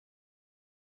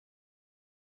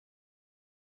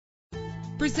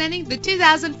Presenting the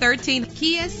 2013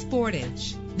 Kia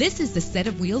Sportage. This is the set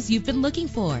of wheels you've been looking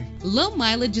for. Low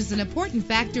mileage is an important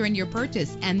factor in your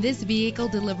purchase, and this vehicle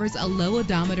delivers a low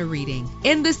odometer reading.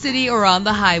 In the city or on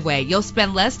the highway, you'll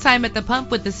spend less time at the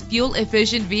pump with this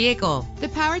fuel-efficient vehicle. The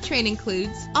powertrain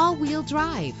includes all-wheel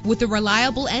drive with a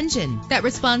reliable engine that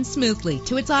responds smoothly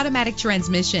to its automatic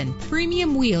transmission.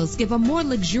 Premium wheels give a more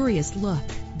luxurious look.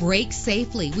 Brake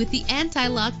safely with the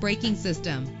anti-lock braking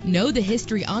system. Know the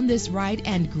history on this ride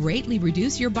and greatly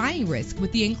reduce your buying risk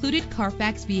with the included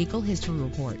Carfax Vehicle History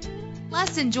Report.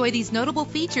 Plus, enjoy these notable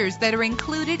features that are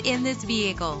included in this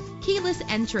vehicle: keyless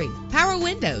entry, power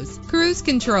windows, cruise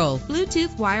control,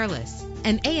 Bluetooth wireless,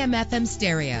 an AM/FM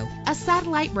stereo, a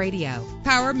satellite radio,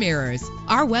 power mirrors.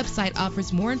 Our website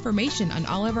offers more information on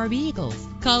all of our vehicles.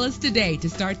 Call us today to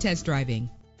start test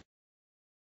driving.